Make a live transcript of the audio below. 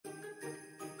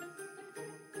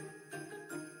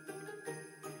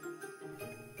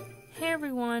Hey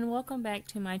everyone, welcome back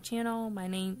to my channel. My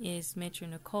name is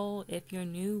Metria Nikole. If you're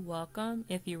new, welcome.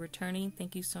 If you're returning,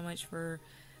 thank you so much for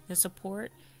the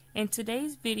support. In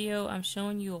today's video, I'm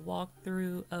showing you a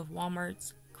walkthrough of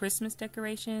Walmart's Christmas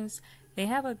decorations. They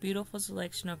have a beautiful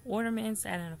selection of ornaments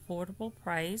at an affordable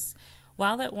price.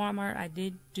 While at Walmart, I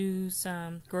did do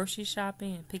some grocery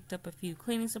shopping and picked up a few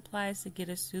cleaning supplies to get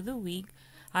us through the week.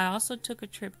 I also took a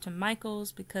trip to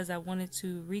Michael's because I wanted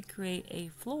to recreate a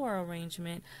floral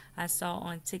arrangement I saw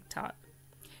on TikTok.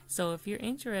 So if you're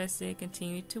interested,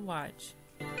 continue to watch.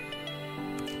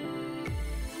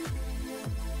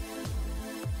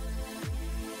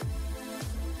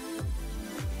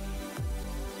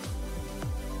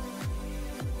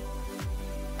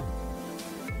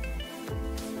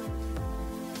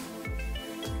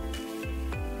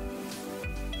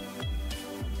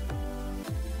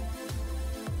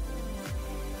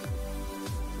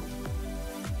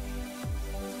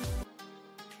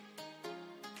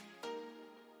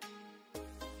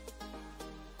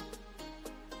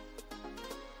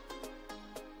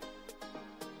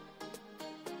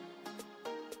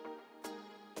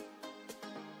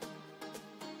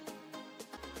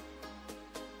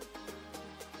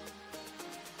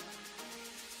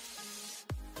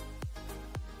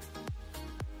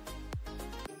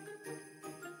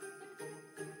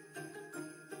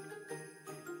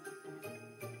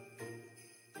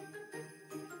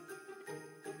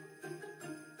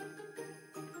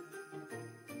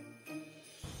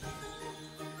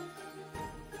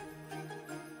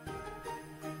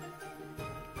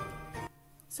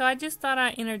 So I just thought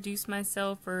I'd introduce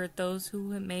myself for those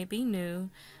who may be new.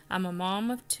 I'm a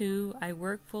mom of two. I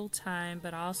work full time,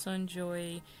 but I also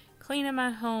enjoy cleaning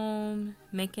my home,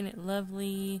 making it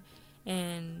lovely,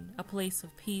 and a place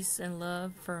of peace and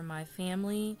love for my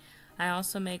family. I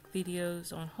also make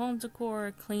videos on home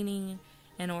decor, cleaning,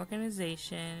 and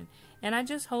organization. And I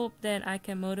just hope that I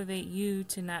can motivate you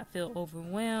to not feel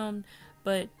overwhelmed,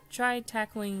 but try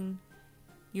tackling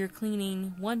your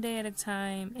cleaning one day at a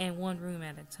time and one room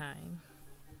at a time.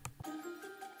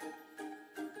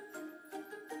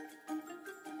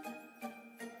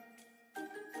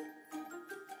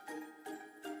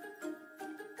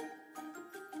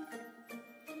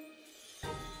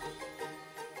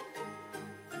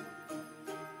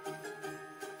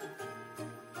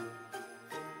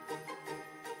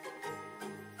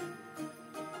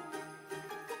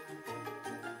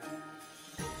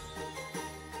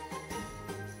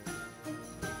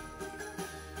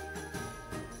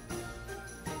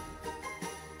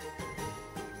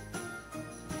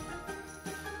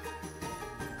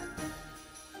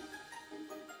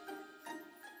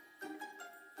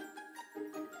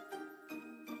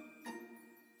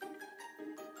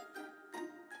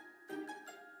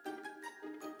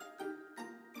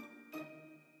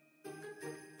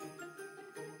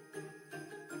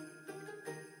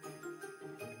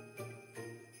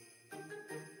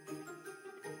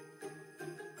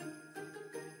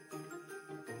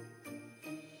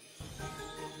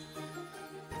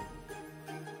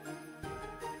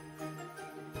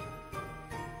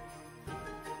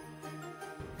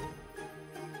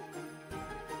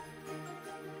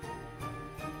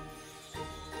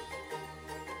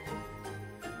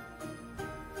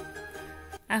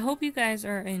 I hope you guys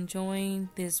are enjoying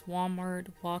this Walmart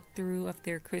walkthrough of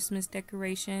their Christmas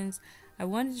decorations. I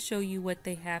wanted to show you what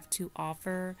they have to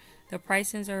offer. The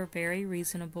prices are very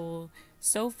reasonable.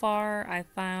 So far, I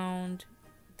found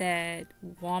that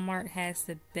Walmart has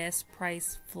the best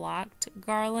price flocked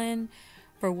garland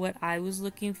for what I was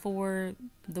looking for.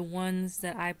 The ones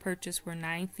that I purchased were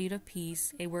 9 feet a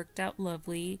piece. It worked out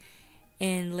lovely.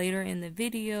 And later in the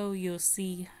video, you'll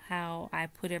see how I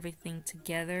put everything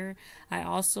together. I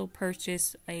also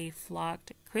purchased a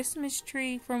flocked Christmas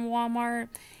tree from Walmart,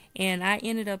 and I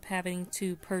ended up having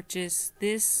to purchase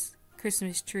this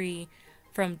Christmas tree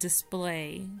from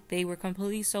display. They were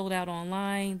completely sold out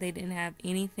online. They didn't have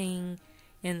anything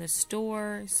in the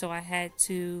store, so I had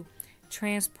to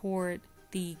transport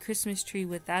the Christmas tree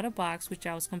without a box, which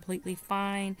I was completely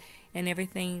fine, and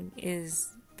everything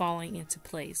is falling into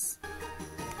place.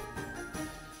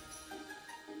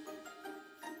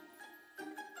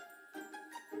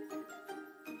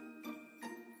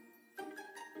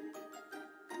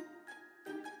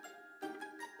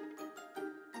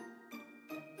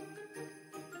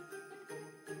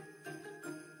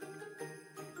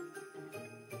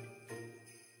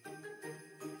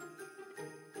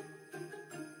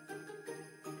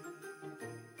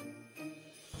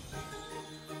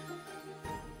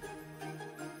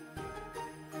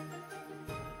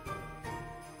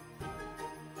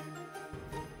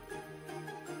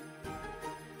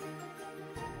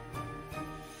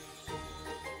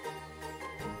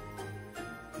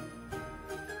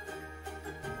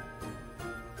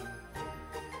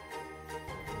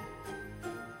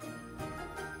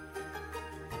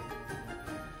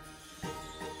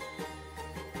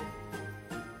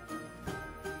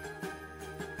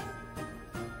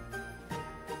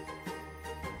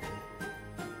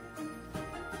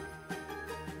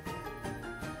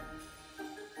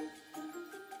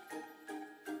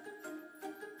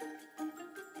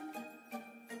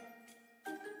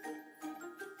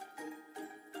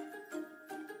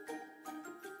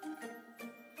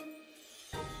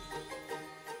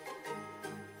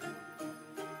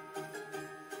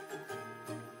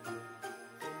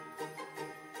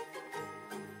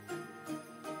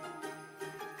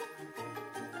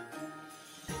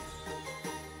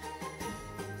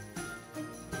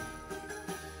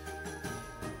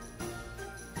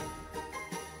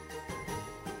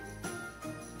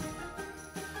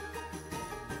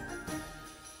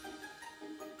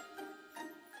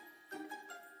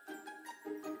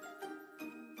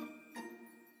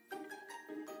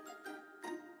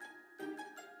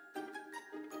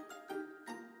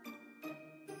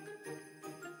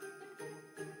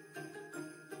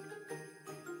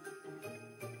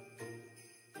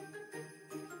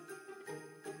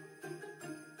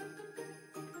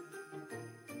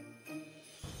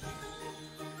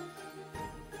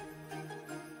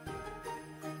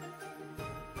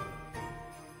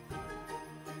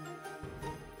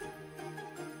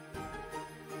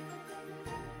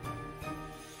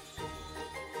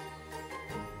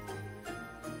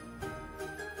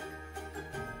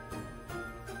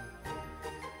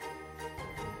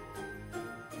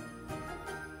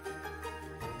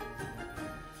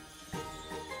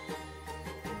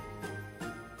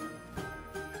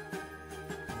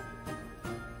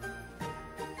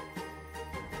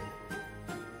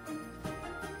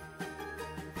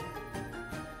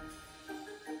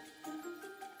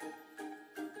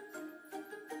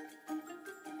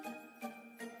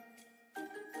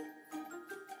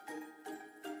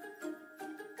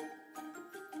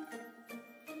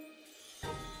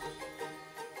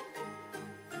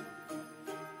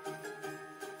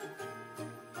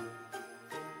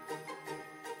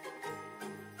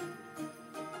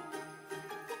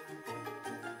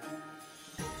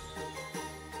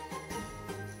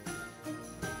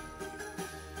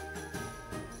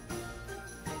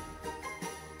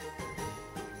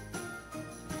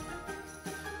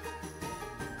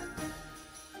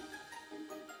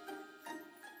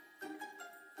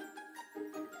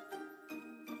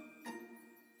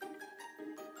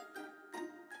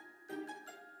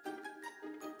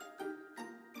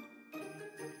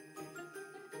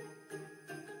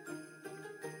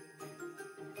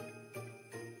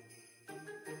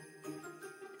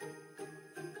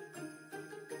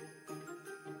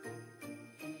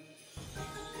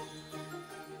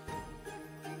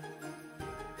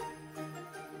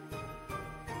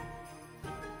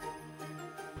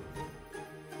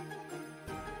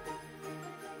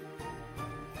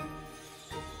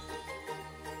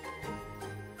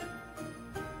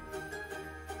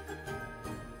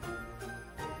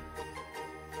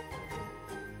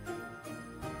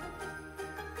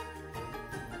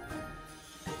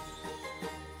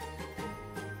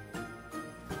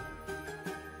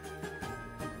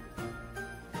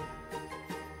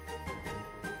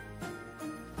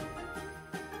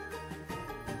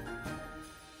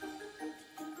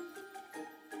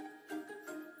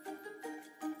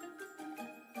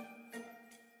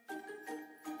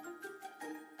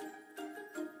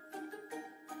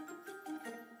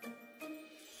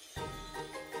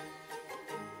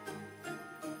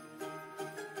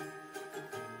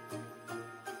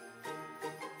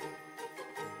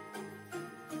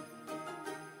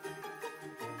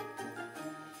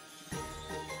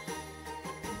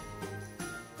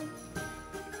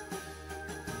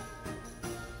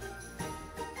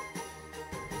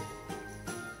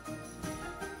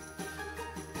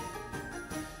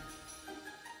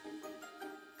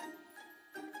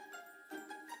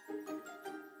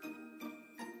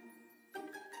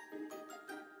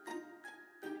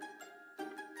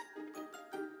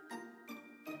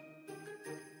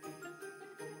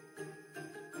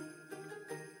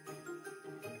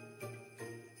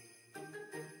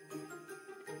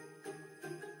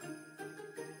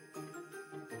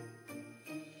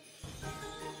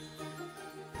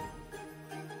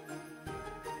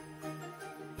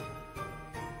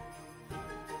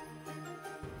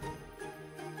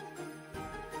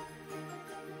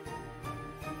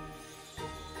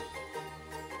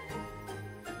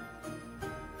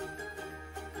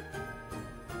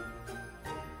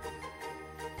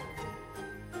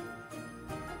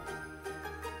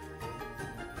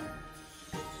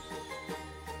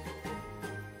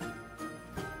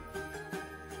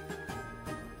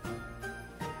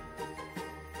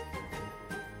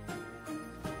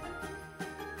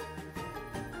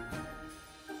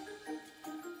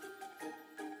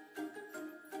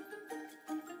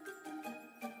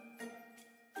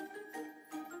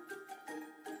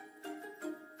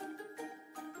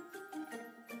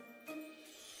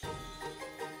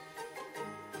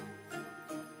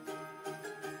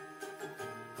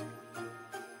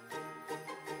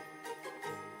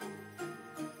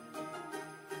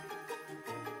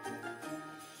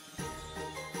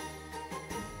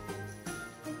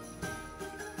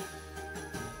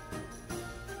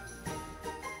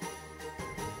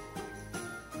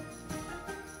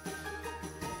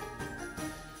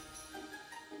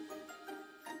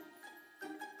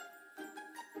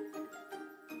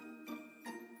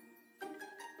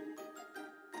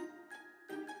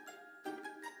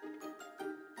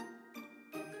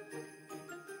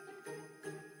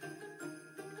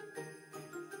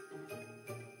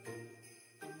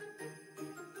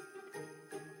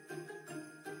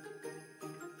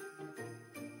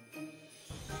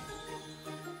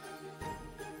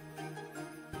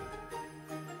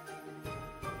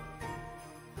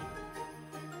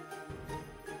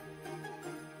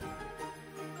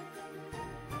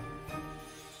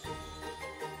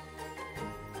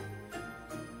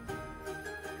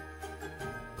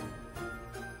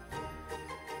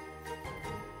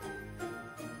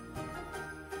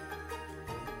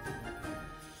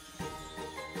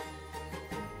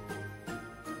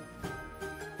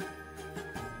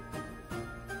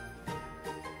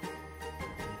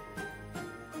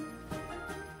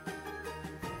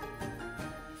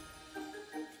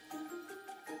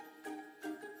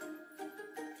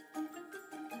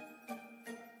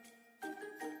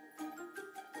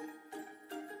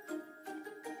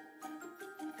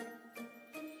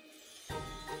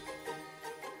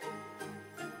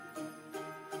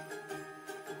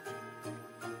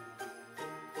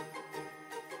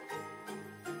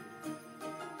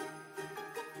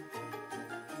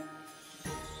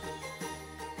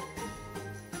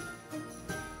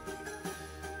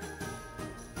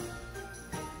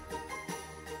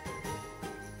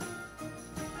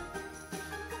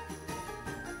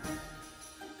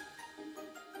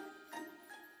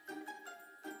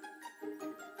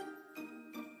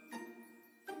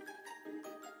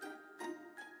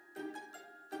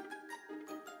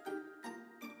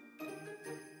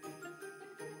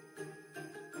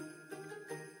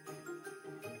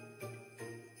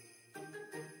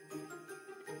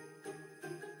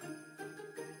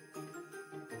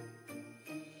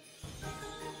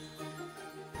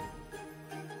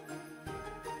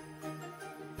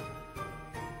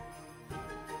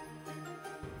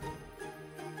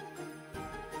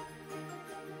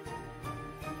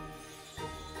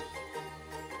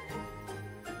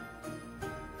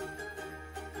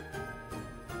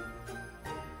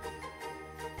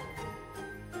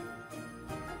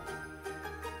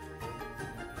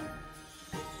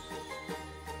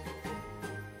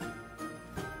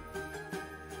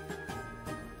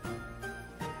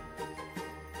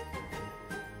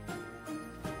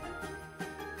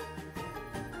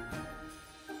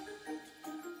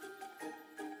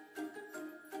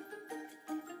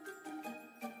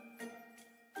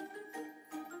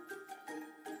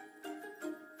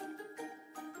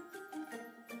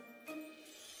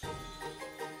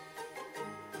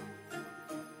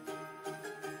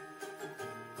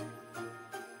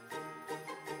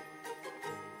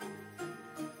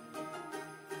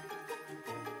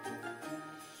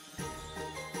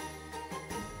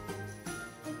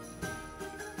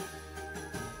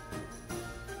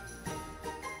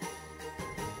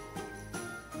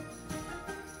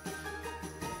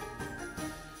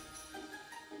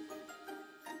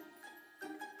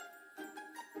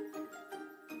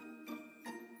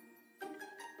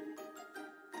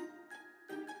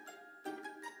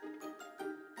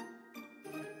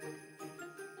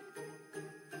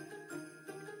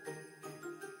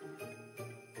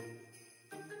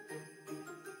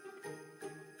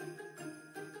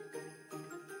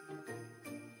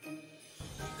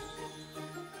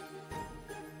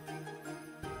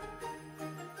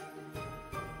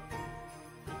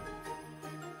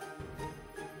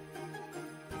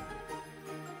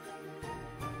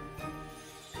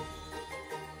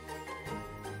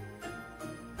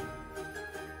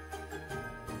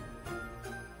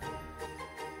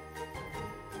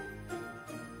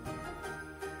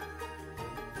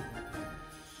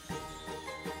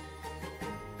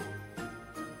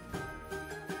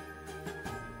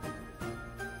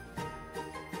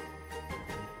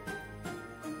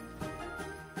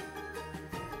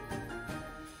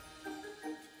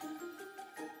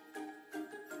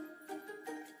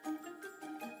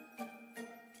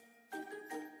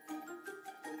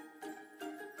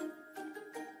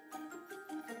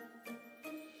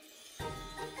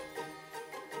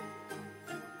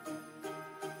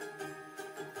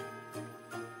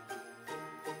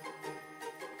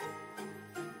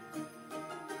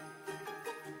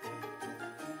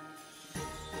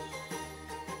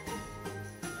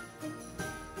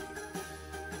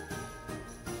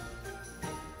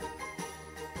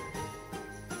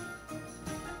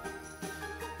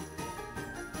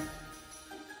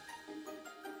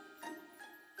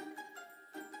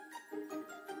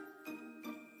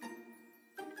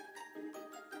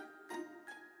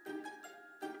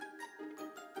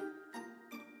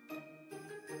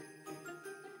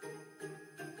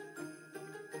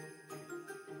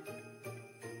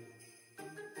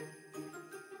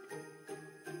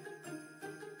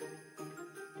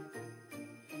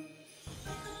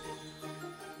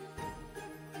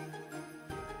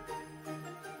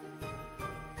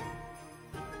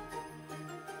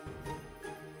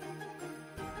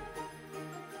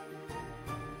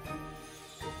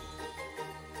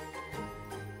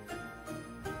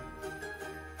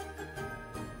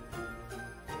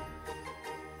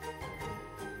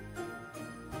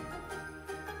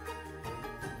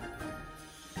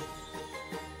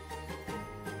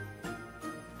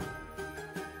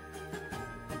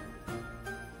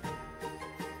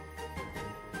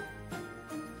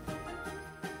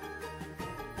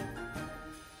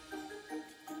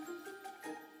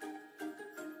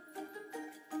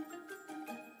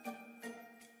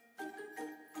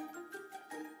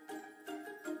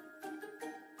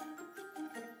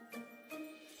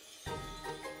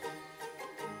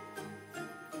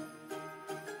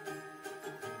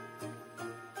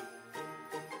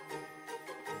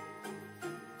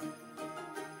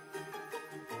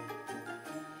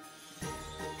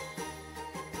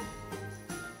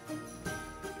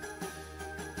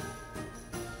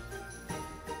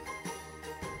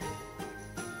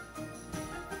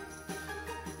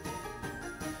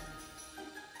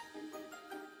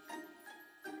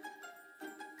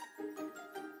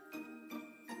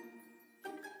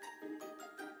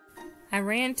 I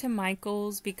ran to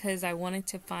Michael's because I wanted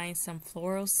to find some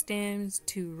floral stems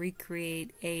to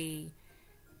recreate a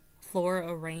floral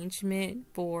arrangement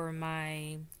for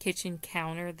my kitchen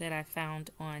counter that I found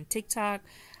on TikTok.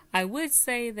 I would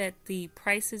say that the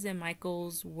prices in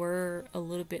Michael's were a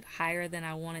little bit higher than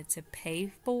I wanted to pay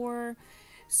for.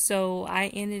 So I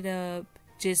ended up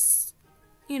just,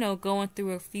 going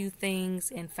through a few things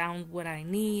and found what I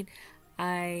need.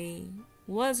 I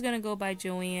was going to go by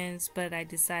Joann's, but I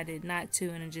decided not to,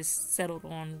 and I just settled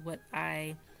on what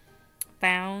I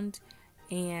found.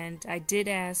 And I did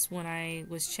ask when I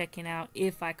was checking out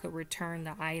if I could return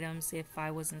the items if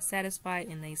I wasn't satisfied,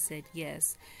 and they said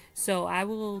yes. So I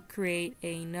will create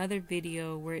another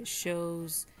video where it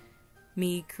shows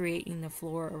me creating the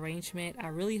floral arrangement. I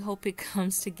really hope it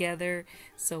comes together,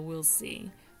 so we'll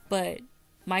see. But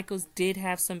Michael's did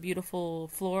have some beautiful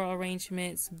floral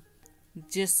arrangements.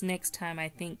 Just next time, I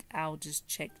think I'll just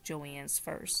check Joann's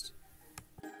first.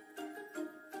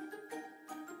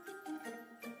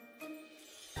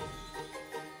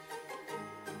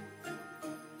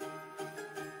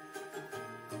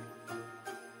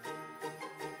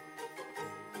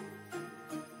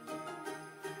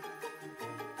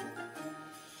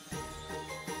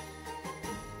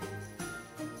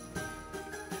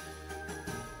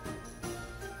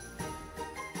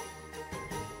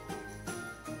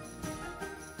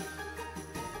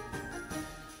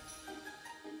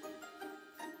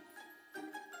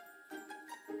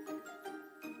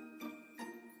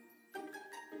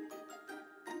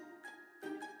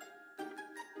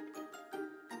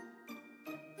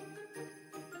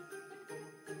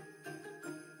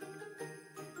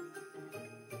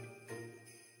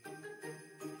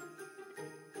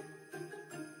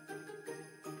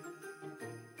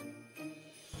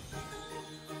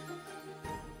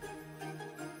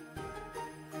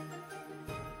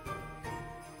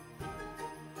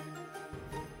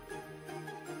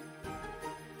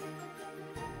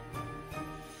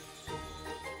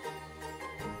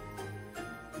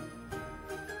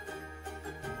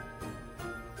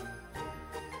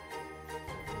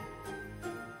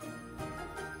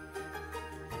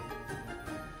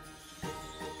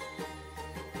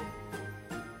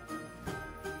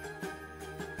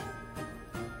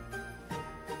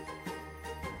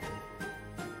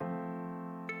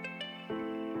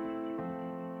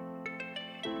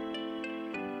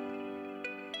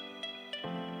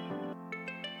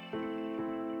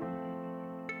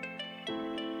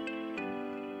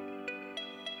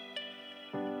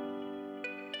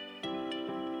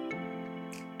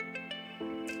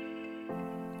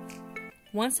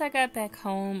 Once I got back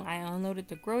home, I unloaded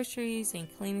the groceries and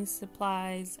cleaning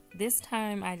supplies. This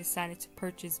time I decided to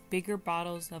purchase bigger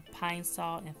bottles of pine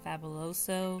salt and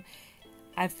Fabuloso.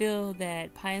 I feel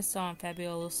that pine salt and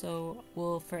Fabuloso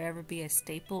will forever be a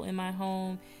staple in my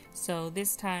home, so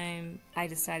this time I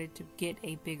decided to get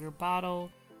a bigger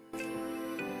bottle.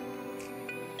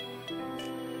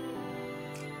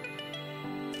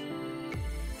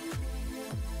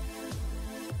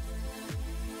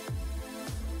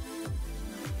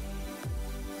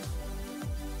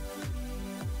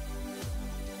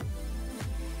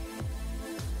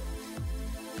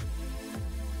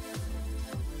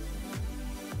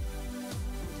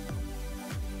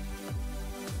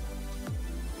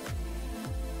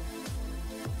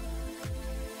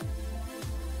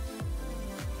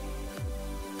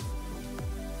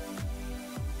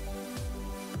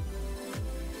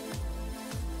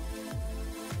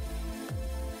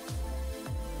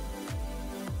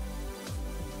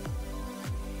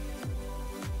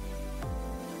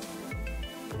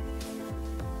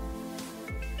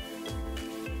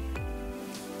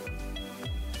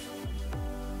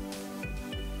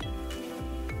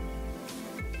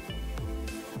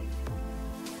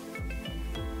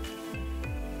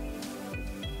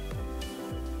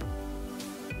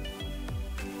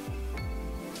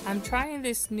 I'm trying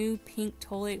this new pink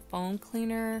toilet foam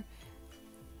cleaner.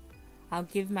 I'll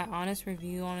give my honest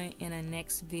review on it in a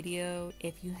next video.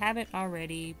 If you haven't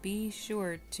already, be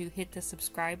sure to hit the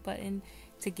subscribe button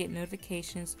to get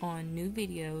notifications on new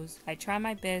videos. I try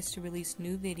my best to release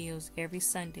new videos every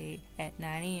Sunday at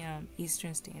 9 a.m.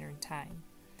 Eastern Standard Time.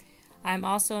 I'm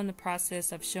also in the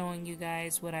process of showing you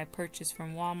guys what I purchased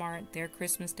from Walmart, their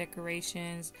Christmas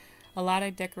decorations. A lot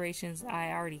of decorations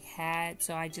I already had,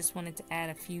 so I just wanted to add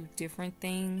a few different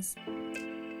things.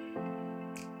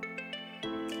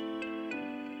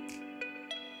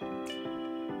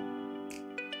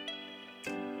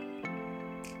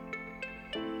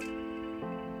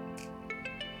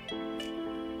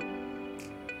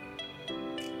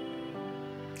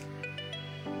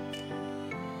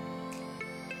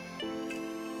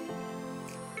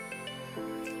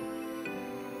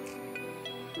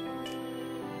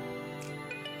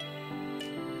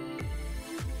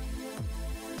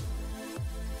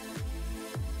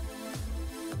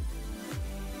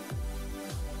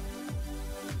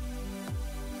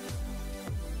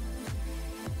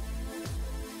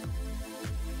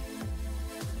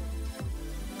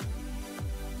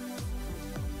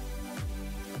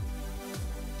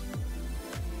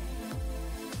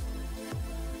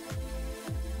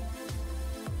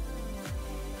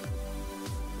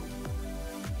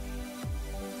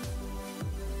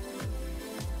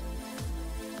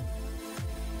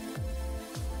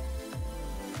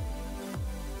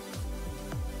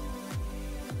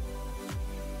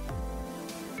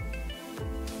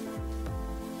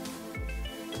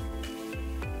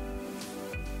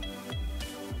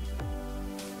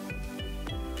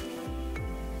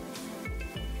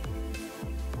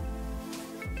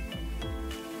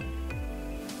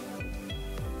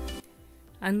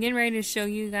 I'm getting ready to show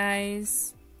you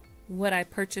guys what I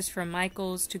purchased from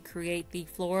Michael's to create the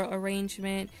floral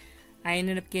arrangement. I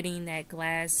ended up getting that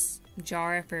glass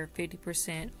jar for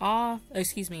 50% off,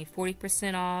 excuse me,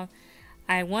 40% off.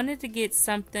 I wanted to get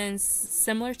something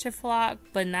similar to flock,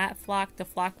 but not flock. The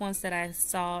flock ones that I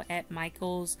saw at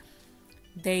Michael's,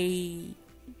 they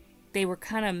were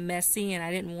kind of messy, and I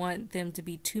didn't want them to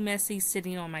be too messy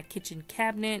sitting on my kitchen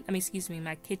cabinet.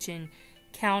 My kitchen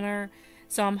counter.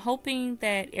 So I'm hoping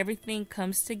that everything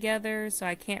comes together, so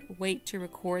I can't wait to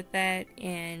record that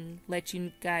and let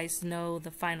you guys know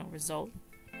the final result.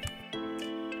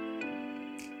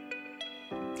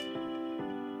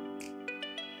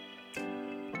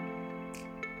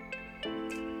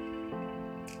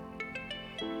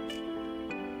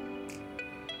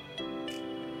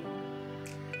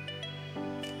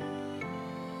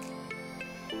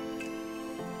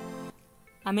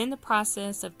 I'm in the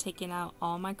process of taking out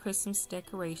all my Christmas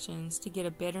decorations to get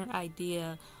a better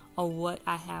idea of what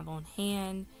I have on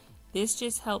hand. This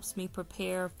just helps me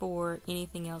prepare for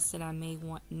anything else that I may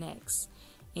want next.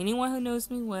 Anyone who knows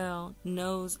me well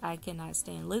knows I cannot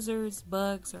stand lizards,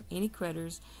 bugs, or any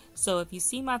critters. So if you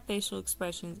see my facial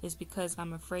expressions, it's because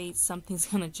I'm afraid something's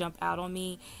going to jump out on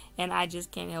me and I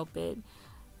just can't help it.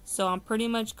 So I'm pretty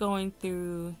much going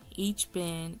through each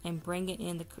bin and bringing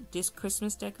in this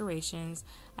Christmas decorations.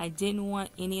 I didn't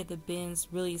want any of the bins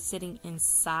really sitting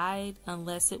inside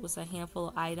unless it was a handful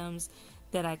of items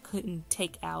that I couldn't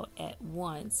take out at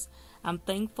once. I'm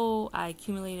thankful I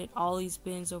accumulated all these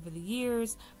bins over the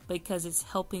years because it's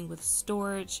helping with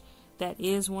storage. That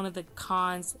is one of the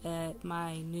cons at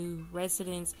my new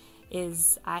residence,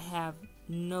 is I have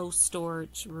no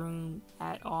storage room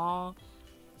at all.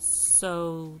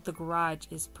 So the garage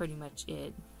is pretty much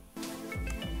it.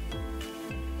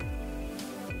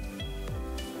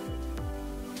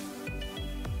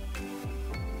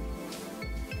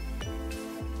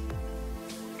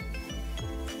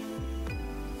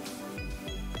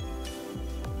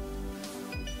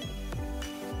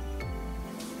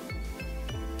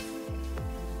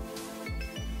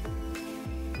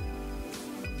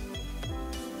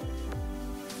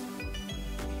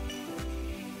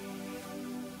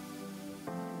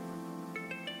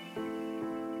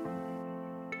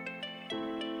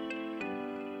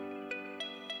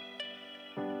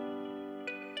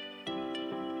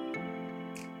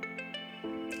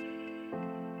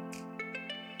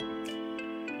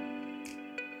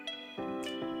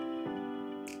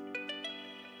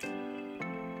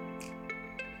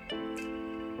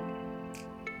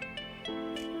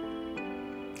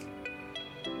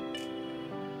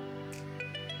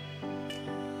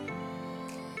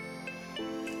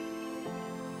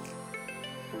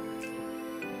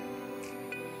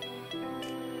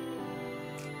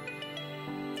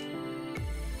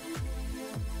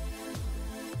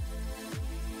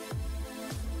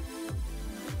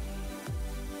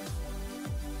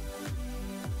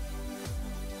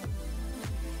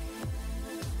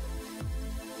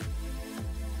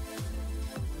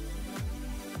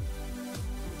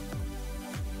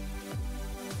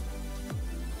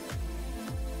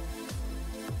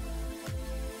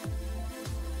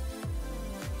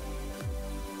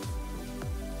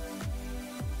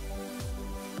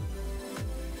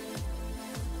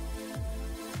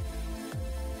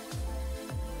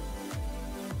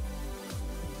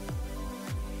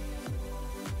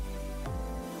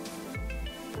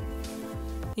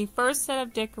 The first set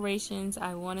of decorations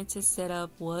I wanted to set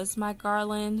up was my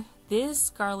garland.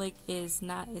 This garlic it's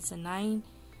a 9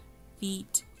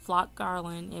 feet flock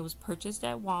garland. It was purchased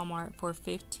at Walmart for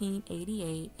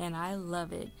 $15.88 and I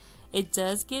love it. It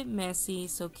does get messy,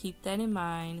 so keep that in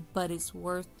mind, but it's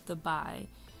worth the buy.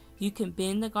 You can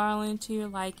bend the garland to your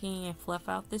liking and fluff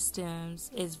out the stems.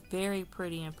 It's very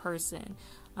pretty in person.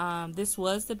 This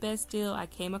was the best deal I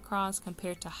came across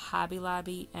compared to Hobby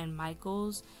Lobby and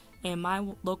Michael's, and my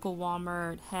local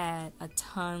Walmart had a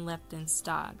ton left in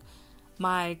stock.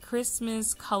 My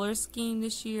Christmas color scheme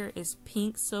this year is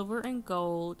pink, silver, and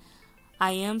gold.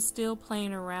 I am still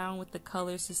playing around with the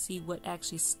colors to see what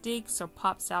actually sticks or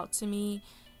pops out to me.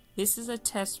 This is a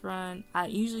test run. I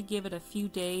usually give it a few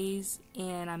days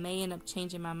and I may end up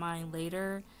changing my mind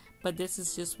later, but this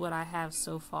is just what I have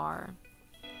so far.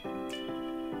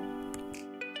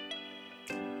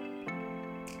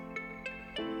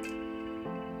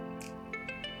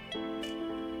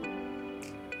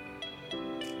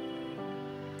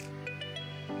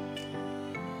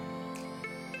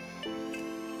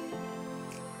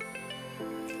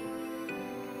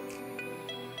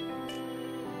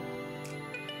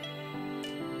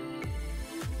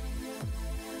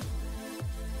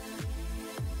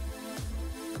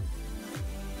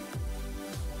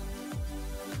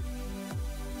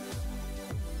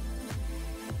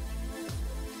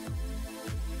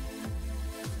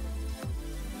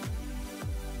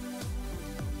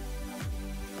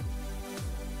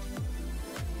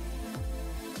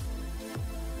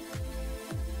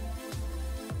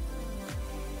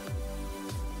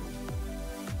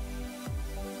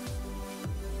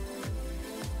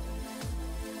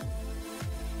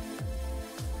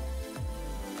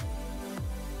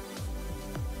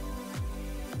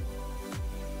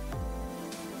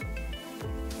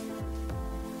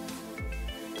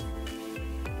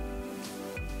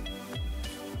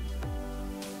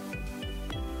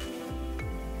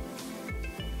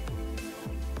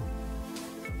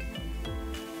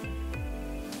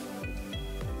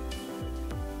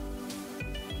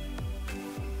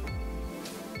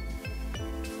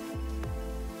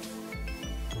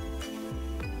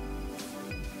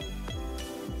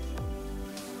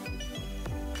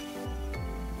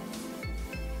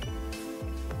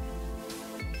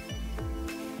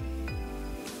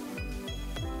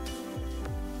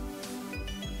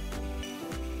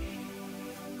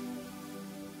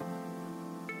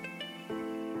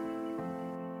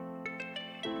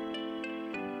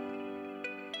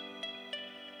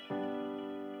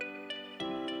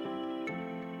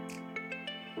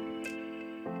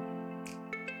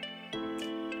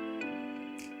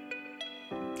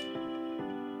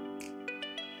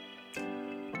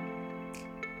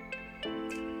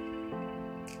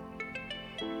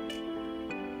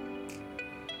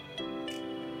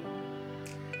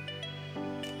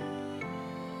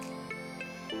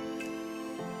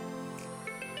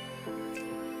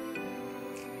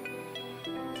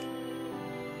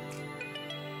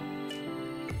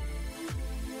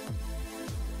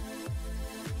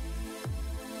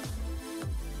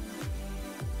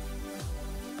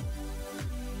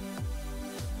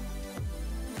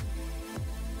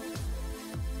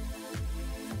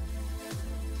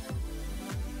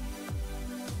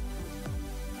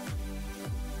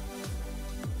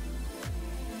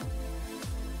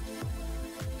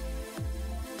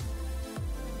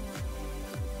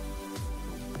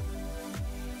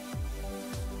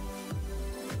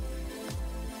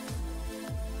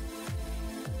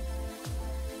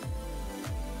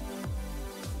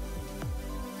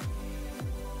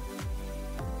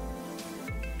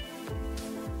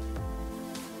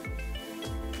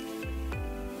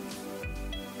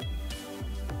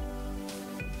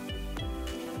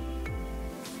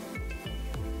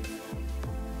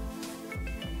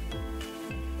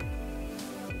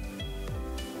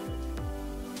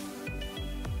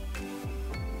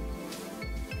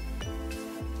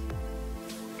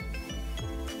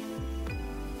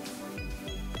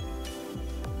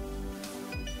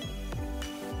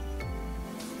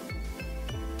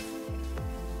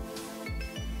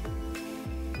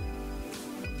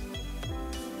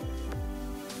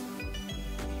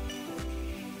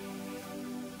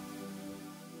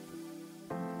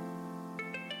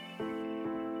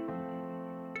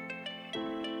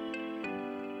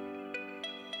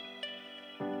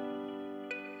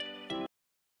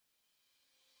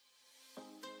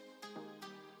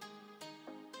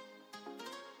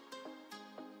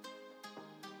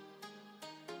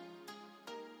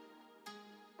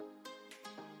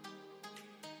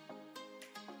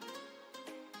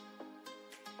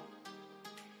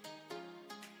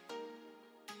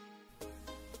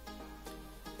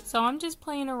 So I'm just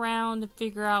playing around to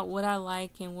figure out what I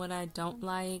like and what I don't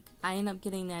like. I end up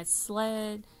getting that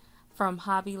sled from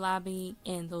Hobby Lobby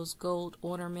and those gold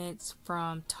ornaments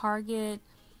from Target.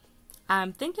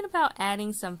 I'm thinking about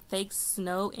adding some fake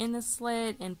snow in the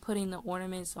sled and putting the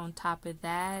ornaments on top of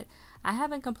that. I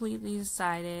haven't completely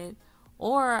decided,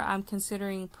 or I'm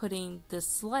considering putting the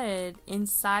sled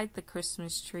inside the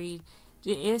Christmas tree.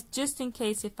 It's just in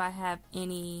case if I have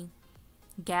any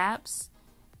gaps.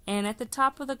 And at the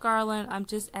top of the garland, I'm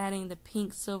just adding the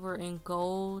pink, silver, and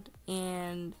gold.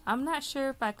 And I'm not sure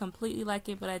if I completely like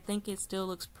it, but I think it still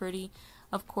looks pretty,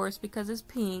 of course, because it's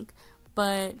pink.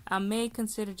 But I may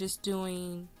consider just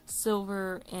doing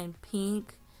silver and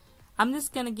pink. I'm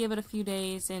just going to give it a few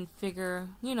days and figure,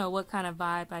 what kind of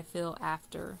vibe I feel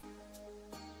after.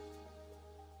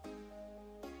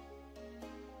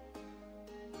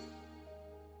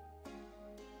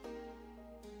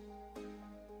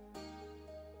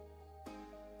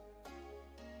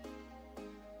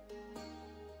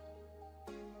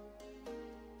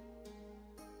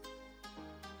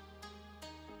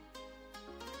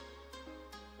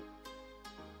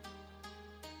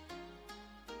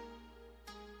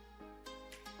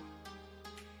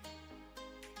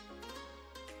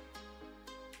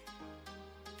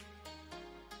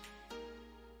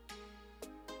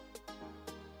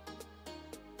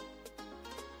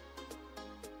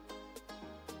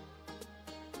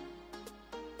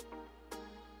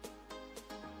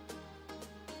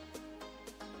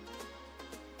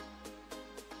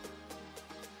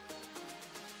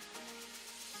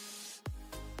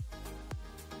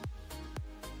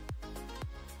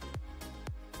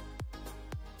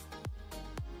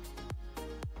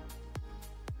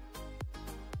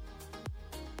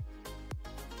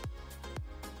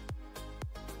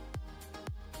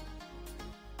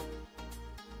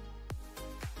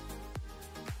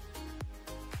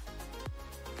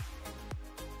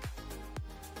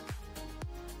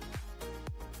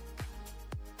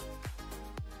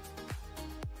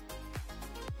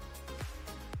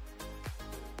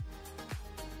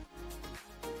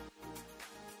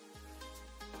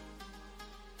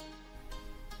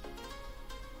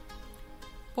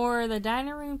 For the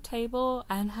dining room table,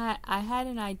 I had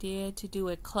an idea to do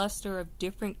a cluster of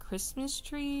different Christmas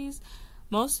trees.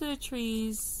 Most of the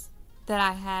trees that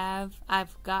I have,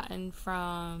 I've gotten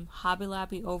from Hobby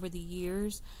Lobby over the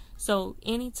years. So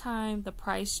anytime the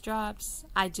price drops,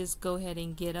 I just go ahead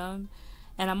and get them.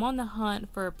 And I'm on the hunt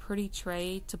for a pretty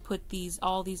tray to put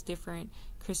all these different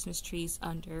Christmas trees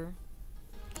under.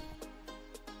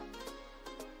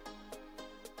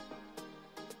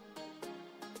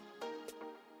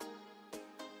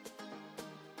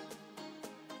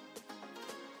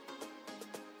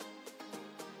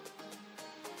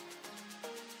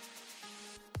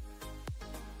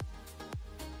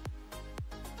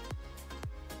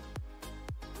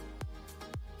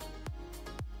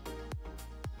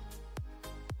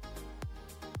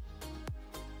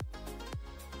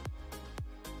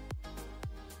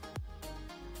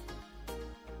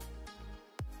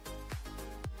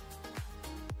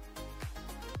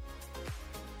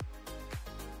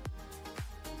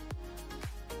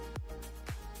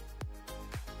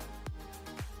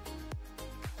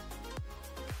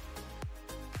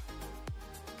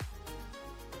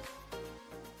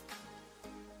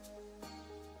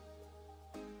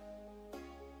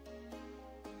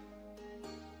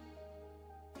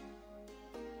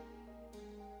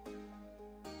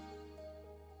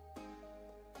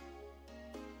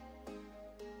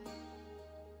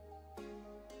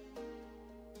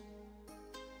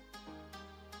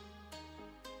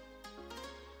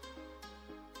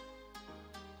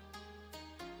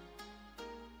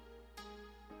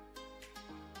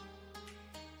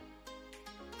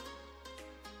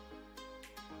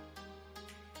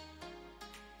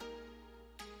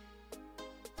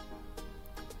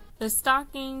 The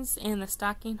stockings and the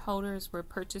stocking holders were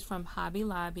purchased from Hobby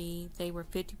Lobby. They were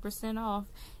 50% off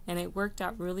and it worked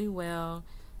out really well.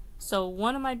 So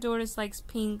one of my daughters likes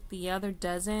pink, the other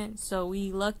doesn't. So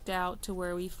we lucked out to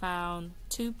where we found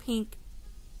 2 pink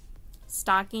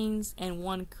stockings and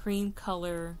 1 cream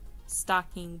color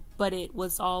stocking, but it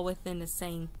was all within the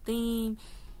same theme.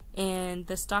 And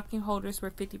the stocking holders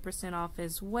were 50% off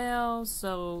as well.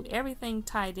 So everything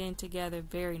tied in together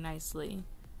very nicely.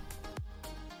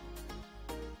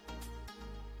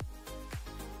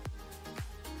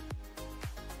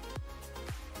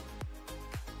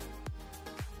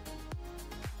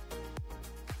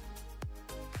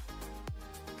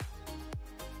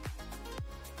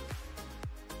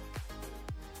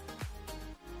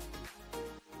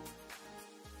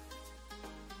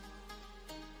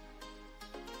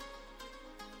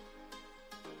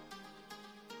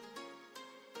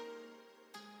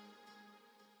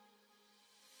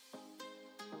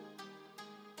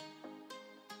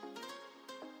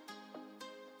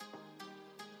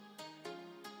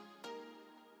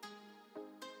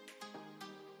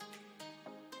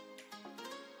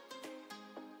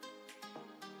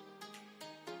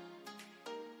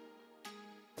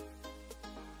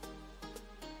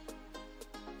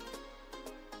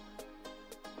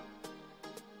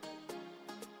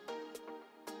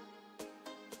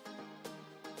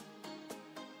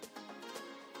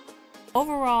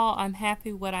 Overall, I'm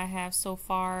happy what I have so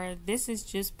far. This is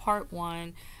just part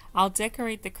one. I'll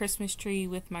decorate the Christmas tree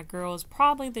with my girls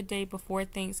probably the day before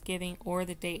Thanksgiving or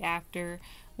the day after.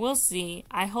 We'll see.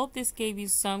 I hope this gave you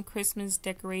some Christmas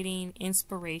decorating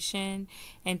inspiration.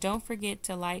 And don't forget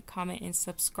to like, comment, and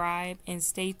subscribe. And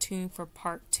stay tuned for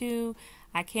part two.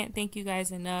 I can't thank you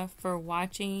guys enough for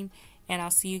watching. And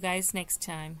I'll see you guys next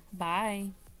time.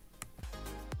 Bye.